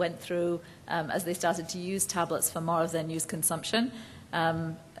people went through as they started to use tablets for more of their news consumption.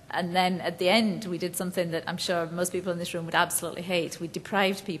 And then at the end, we did something that I'm sure most people in this room would absolutely hate. We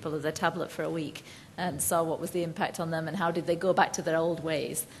deprived people of their tablet for a week and saw what was the impact on them and how did they go back to their old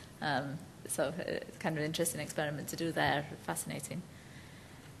ways. So it's kind of an interesting experiment to do there, fascinating.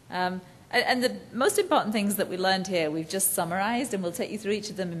 And the most important things that we learned here, we've just summarized, and we'll take you through each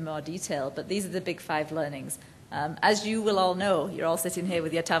of them in more detail, but these are the big 5 learnings. As you will all know, you're all sitting here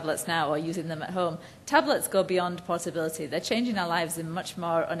with your tablets now or using them at home. Tablets go beyond portability. They're changing our lives in much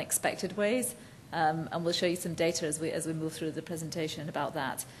more unexpected ways, and we'll show you some data as we move through the presentation about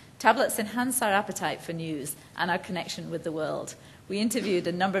that. Tablets enhance our appetite for news and our connection with the world. We interviewed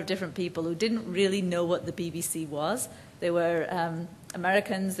a number of different people who didn't really know what the BBC was. They were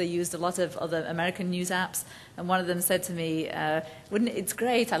Americans. They used a lot of other American news apps. And one of them said to me, it's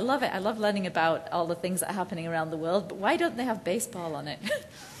great. I love it. I love learning about all the things that are happening around the world. But why don't they have baseball on it?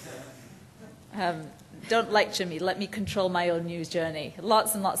 Don't lecture me. Let me control my own news journey.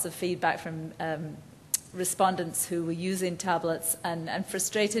 Lots and lots of feedback from respondents who were using tablets and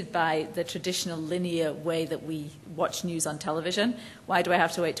frustrated by the traditional linear way that we watch news on television. Why do I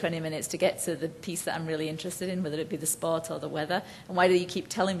have to wait 20 minutes to get to the piece that I'm really interested in, whether it be the sport or the weather? And why do you keep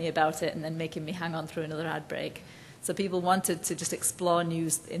telling me about it and then making me hang on through another ad break? So people wanted to just explore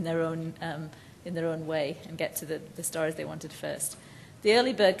news in their own way and get to the stories they wanted first. The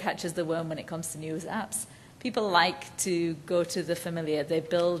early bird catches the worm when it comes to news apps. People like to go to the familiar. They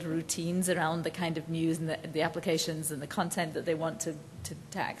build routines around the kind of news and the applications and the content that they want to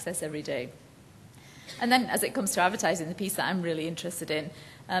access every day. And then as it comes to advertising, the piece that I'm really interested in,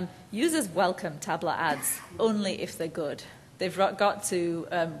 users welcome tablet ads only if they're good. They've got to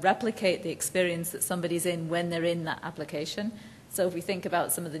replicate the experience that somebody's in when they're in that application. So if we think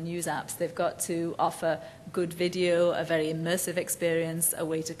about some of the news apps, they've got to offer good video, a very immersive experience, a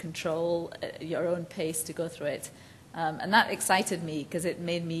way to control your own pace to go through it. And that excited me because it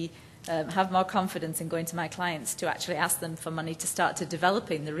made me have more confidence in going to my clients to actually ask them for money to start to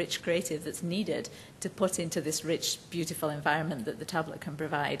developing the rich creative that's needed to put into this rich, beautiful environment that the tablet can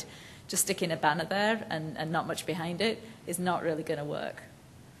provide. Just sticking a banner there and not much behind it is not really going to work.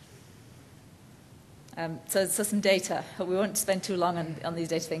 So some data. We won't spend too long on these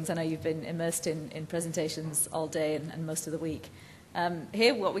data things. I know you've been immersed in presentations all day and most of the week.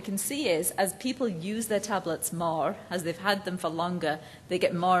 Here what we can see is as people use their tablets more, as they've had them for longer, they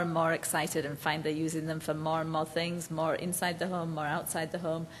get more and more excited and find they're using them for more and more things, more inside the home, more outside the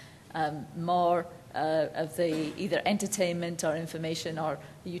home, more of the either entertainment or information or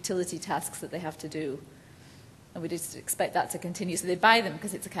utility tasks that they have to do. And we just expect that to continue. So they buy them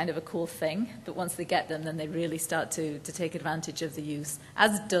because it's a kind of a cool thing, but once they get them, then they really start to take advantage of the use,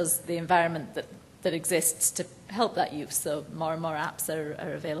 as does the environment that exists to help that use. So more and more apps are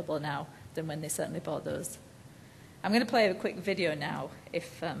available now than when they certainly bought those. I'm going to play a quick video now,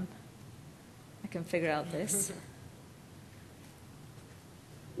 if I can figure out this.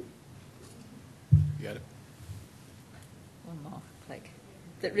 You got it. One more click.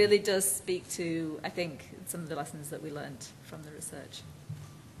 That really does speak to, I think, some of the lessons that we learned from the research.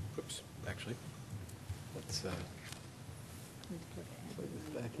 Oops, actually. Let's plug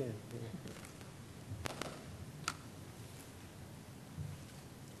this back in.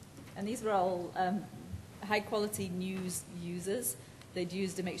 And these were all high-quality news users. They'd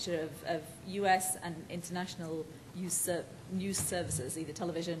used a mixture of US and international news services, either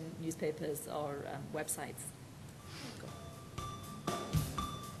television, newspapers, or websites.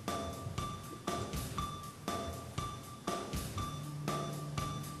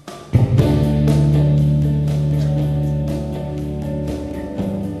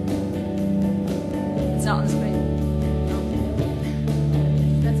 It's not on the screen.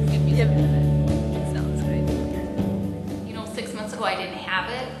 That's a good music. It's not on the screen. You know, 6 months ago I didn't have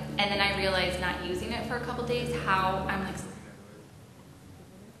it, and then I realized not using it for a couple days how I'm like.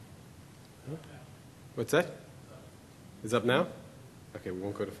 What's that? Is it up now? Okay, we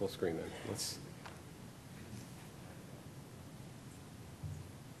won't go to full screen then. Let's.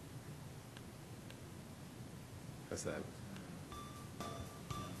 How's that?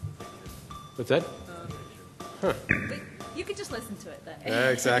 What's that? But you could just listen to it then. Yeah,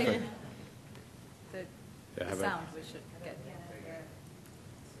 exactly. The Yeah, how about? sound we should get.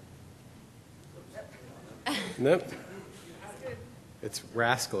 Nope. It's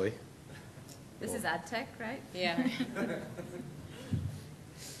rascally. This is ad tech, right? Yeah.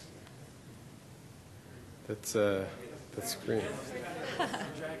 That's screen.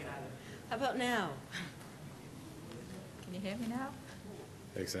 How about now? Can you hear me now?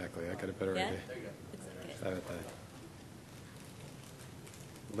 Exactly. I got a better Yeah? idea. It's okay. How about that?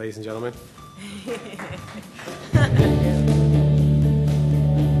 Ladies and gentlemen.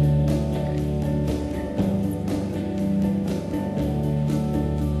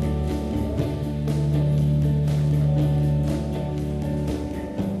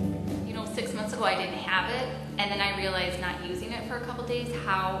 You know, 6 months ago I didn't have it, and then I realized not using it for a couple days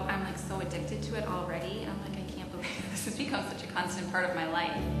how I'm like so addicted to it already. I'm like, I can't believe this has become such a constant part of my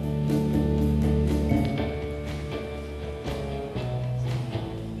life.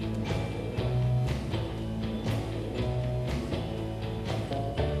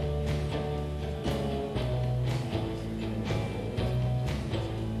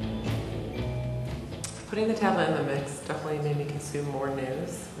 Putting the tablet in the mix definitely made me consume more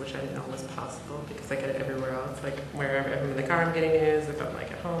news, which I didn't know was possible because I get it everywhere else. Like wherever I'm in the car, I'm getting news. If I'm like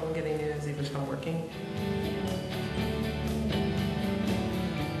at home, I'm getting news, even if I'm working.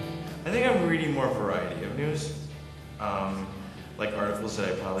 I think I'm reading more variety of news, like articles that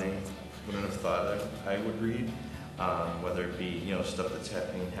I probably wouldn't have thought that I would read, whether it be stuff that's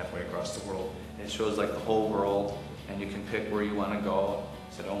happening halfway across the world. It shows like the whole world, and you can pick where you want to go.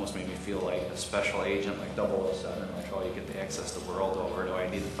 So it almost made me feel like a special agent, like 007, like, oh, you get to access the world over. Do I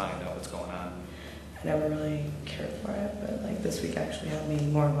need to find out what's going on? I never really cared for it, but like this week actually had me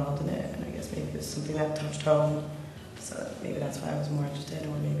more involved in it, and I guess maybe it was something that touched home, so maybe that's why I was more interested,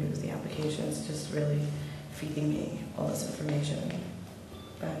 or maybe it was the applications just really feeding me all this information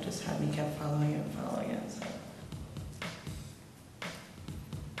that just had me kept following it. So.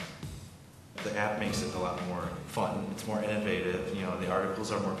 The app makes it a lot more fun. It's more innovative. The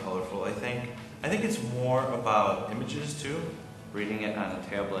articles are more colorful. I think it's more about images too. Reading it on a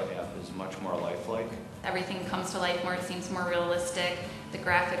tablet app is much more lifelike. Everything comes to life more, it seems more realistic. The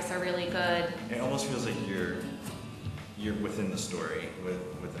graphics are really good. It almost feels like you're within the story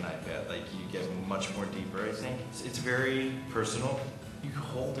with an iPad. Like you get much more deeper. I think it's very personal. You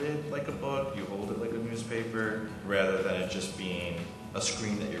hold it like a book. You hold it like a newspaper, rather than it just being a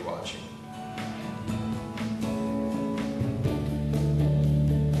screen that you're watching.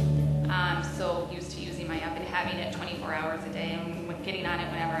 I'm so used to using my app and having it 24 hours a day and getting on it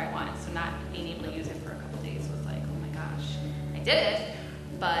whenever I want. So not being able to use it for a couple days was like, oh my gosh. I did it,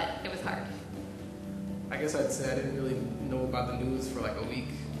 but it was hard. I guess I'd say I didn't really know about the news for like a week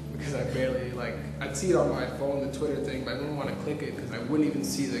because I barely, I'd see it on my phone, the Twitter thing, but I wouldn't want to click it because I wouldn't even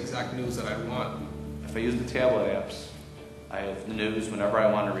see the exact news that I'd want. If I use the tablet apps, I have the news whenever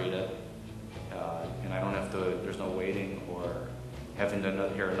I want to read it, and I don't have to, there's no waiting or having to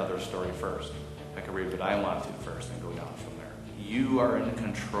hear another story first. I can read what I want to first and go down from there. You are in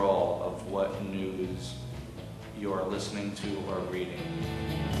control of what news you are listening to or reading.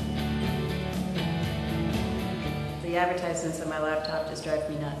 The advertisements on my laptop just drive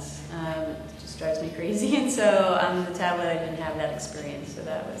me nuts. It just drives me crazy. And so on the tablet, I didn't have that experience, so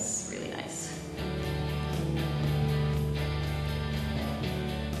that was really nice.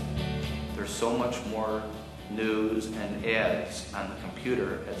 There's so much more news and ads on the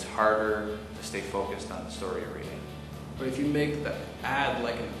computer, it's harder to stay focused on the story you're reading. But if you make the ad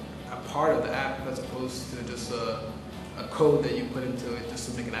like a part of the app as opposed to just a code that you put into it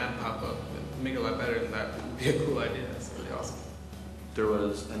just to make an ad pop up, make it a lot better, and that would be a cool idea. That's really awesome. There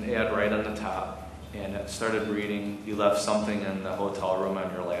was an ad right on the top, and it started reading, you left something in the hotel room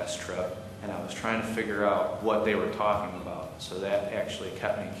on your last trip, and I was trying to figure out what they were talking about. So that actually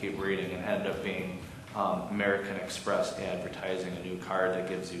kept me keep reading, and ended up being American Express advertising a new card that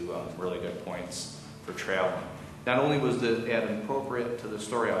gives you really good points for traveling. Not only was the ad appropriate to the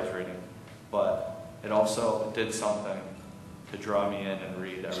story I was reading, but it also did something to draw me in and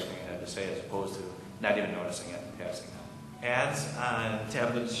read everything it had to say, as opposed to not even noticing it and passing it. Ads on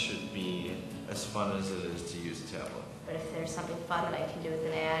tablets should be as fun as it is to use a tablet. But if there's something fun that I can do with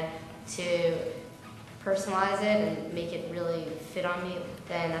an ad to personalize it and make it really fit on me,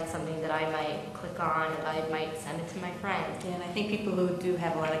 then that's something that I might click on, and I might send it to my friends. Yeah, and I think people who do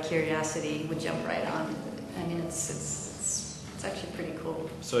have a lot of curiosity would jump right on. I mean, it's actually pretty cool.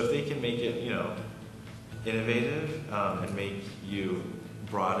 So if they can make it, innovative and make you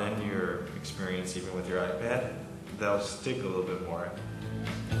broaden your experience even with your iPad, that'll stick a little bit more.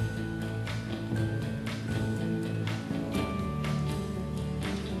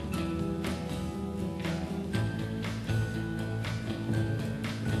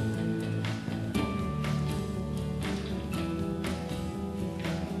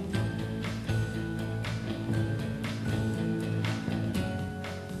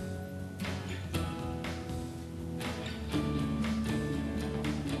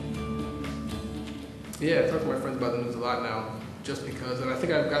 Yeah, I talk to my friends about the news a lot now, just because, and I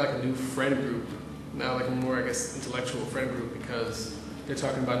think I've got like a new friend group now, like a more, I guess, intellectual friend group, because they're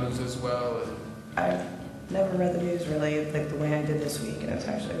talking about news as well. And I've never read the news really like the way I did this week, and I was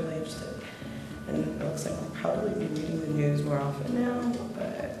actually really interested. And it looks like I'll probably be reading the news more often now,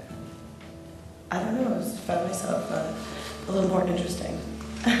 but I don't know, I just found myself a little more interesting.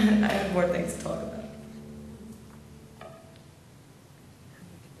 I have more things to talk about.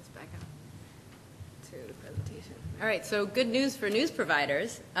 All right, so good news for news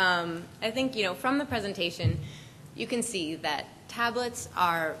providers. I think, from the presentation, you can see that tablets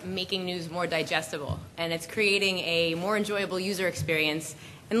are making news more digestible, and it's creating a more enjoyable user experience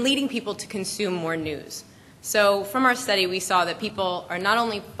and leading people to consume more news. So from our study, we saw that people are not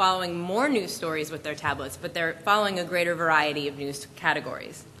only following more news stories with their tablets, but they're following a greater variety of news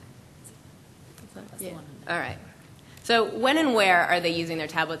categories. Yeah. All right. So when and where are they using their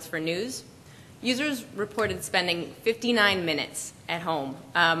tablets for news? Users reported spending 59 minutes at home,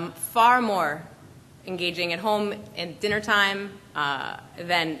 far more engaging at home at dinner time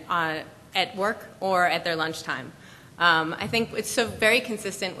than at work or at their lunchtime. I think it's so very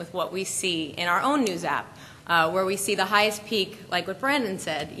consistent with what we see in our own news app, where we see the highest peak, like what Brandon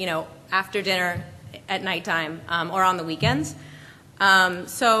said, after dinner, at nighttime, or on the weekends.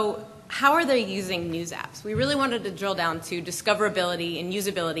 So how are they using news apps? We really wanted to drill down to discoverability and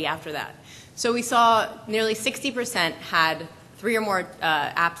usability after that. So we saw nearly 60% had 3 or more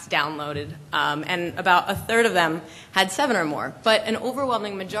apps downloaded, and about a third of them had 7 or more. But an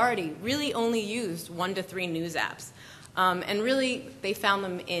overwhelming majority really only used 1 to 3 news apps. And really, they found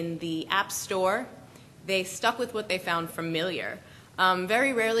them in the App Store. They stuck with what they found familiar.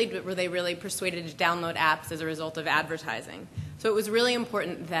 Very rarely were they really persuaded to download apps as a result of advertising. So it was really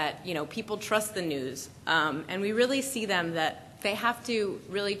important that people trust the news, and we really see them that they have to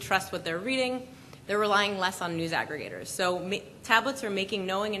really trust what they're reading. They're relying less on news aggregators. So tablets are making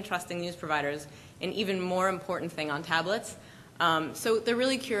knowing and trusting news providers an even more important thing on tablets. So they're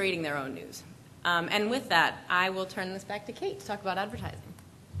really curating their own news. And with that, I will turn this back to Kate to talk about advertising.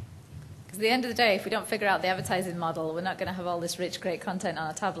 Because at the end of the day, if we don't figure out the advertising model, we're not going to have all this rich, great content on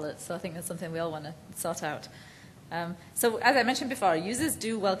our tablets. So I think that's something we all want to sort out. So as I mentioned before, users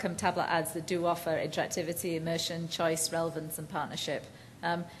do welcome tablet ads that do offer interactivity, immersion, choice, relevance, and partnership.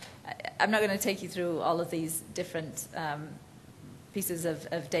 I'm not going to take you through all of these different pieces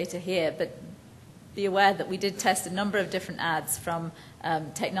of data here, but be aware that we did test a number of different ads from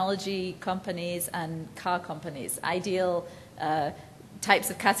technology companies and car companies, ideal types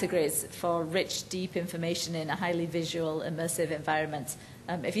of categories for rich, deep information in a highly visual, immersive environment.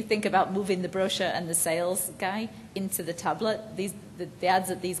 If you think about moving the brochure and the sales guy into the tablet, the ads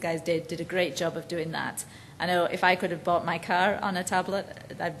that these guys did a great job of doing that. I know if I could have bought my car on a tablet,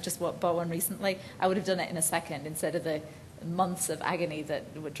 I've just bought one recently, I would have done it in a second instead of the months of agony that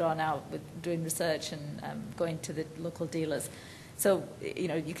were drawn out with doing research and going to the local dealers. So, you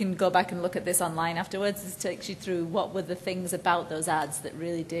know, you can go back and look at this online afterwards. This takes you through what were the things about those ads that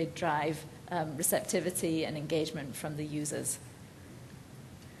really did drive receptivity and engagement from the users.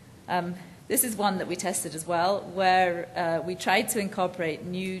 This is one that we tested as well, where we tried to incorporate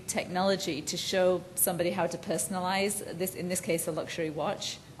new technology to show somebody how to personalize this, in this case, a luxury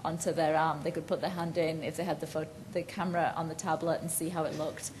watch, onto their arm. They could put their hand in if they had the camera on the tablet and see how it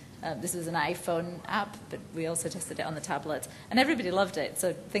looked. This is an iPhone app, but we also tested it on the tablet. And everybody loved it.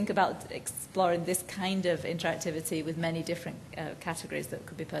 So think about exploring this kind of interactivity with many different categories that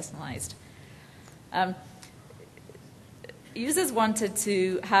could be personalized. Users wanted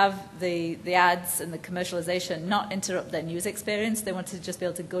to have the ads and the commercialization not interrupt their news experience. They wanted to just be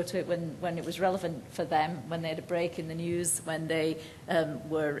able to go to it when it was relevant for them, when they had a break in the news, when they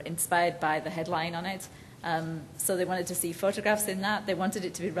were inspired by the headline on it. So they wanted to see photographs in that. They wanted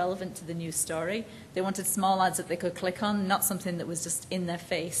it to be relevant to the news story. They wanted small ads that they could click on, not something that was just in their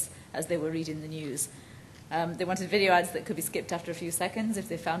face as they were reading the news. They wanted video ads that could be skipped after a few seconds if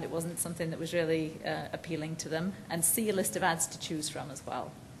they found it wasn't something that was really appealing to them, and see a list of ads to choose from as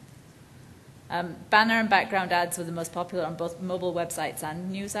well. Banner and background ads were the most popular on both mobile websites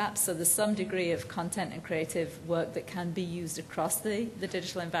and news apps, so there's some degree of content and creative work that can be used across the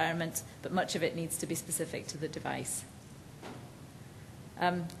digital environment, but much of it needs to be specific to the device.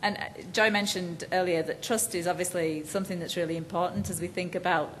 And Joy mentioned earlier that trust is obviously something that's really important as we think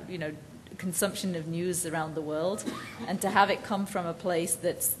about, you know, consumption of news around the world, and to have it come from a place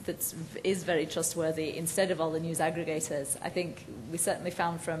that is very trustworthy instead of all the news aggregators. I think we certainly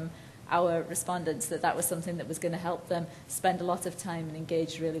found from our respondents that that was something that was going to help them spend a lot of time and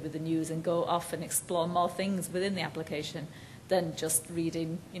engage really with the news and go off and explore more things within the application than just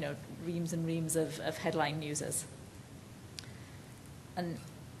reading, you know, reams and reams of headline newses. And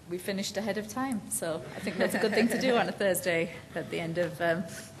we finished ahead of time, so I think that's a good thing to do on a Thursday at the end of a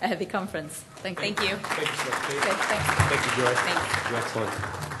heavy conference. Thank you. Thank you, Kate. Okay, thanks. Thank you, Joy. Thanks. You're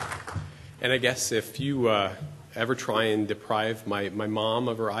excellent. And I guess if you ever try and deprive my mom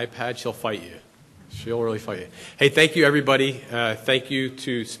of her iPad, she'll fight you. She'll really fight you. Hey, thank you, everybody. Thank you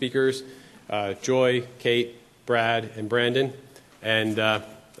to speakers, Joy, Kate, Brad, and Brandon. And I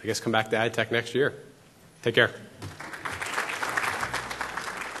guess come back to AdTech next year. Take care.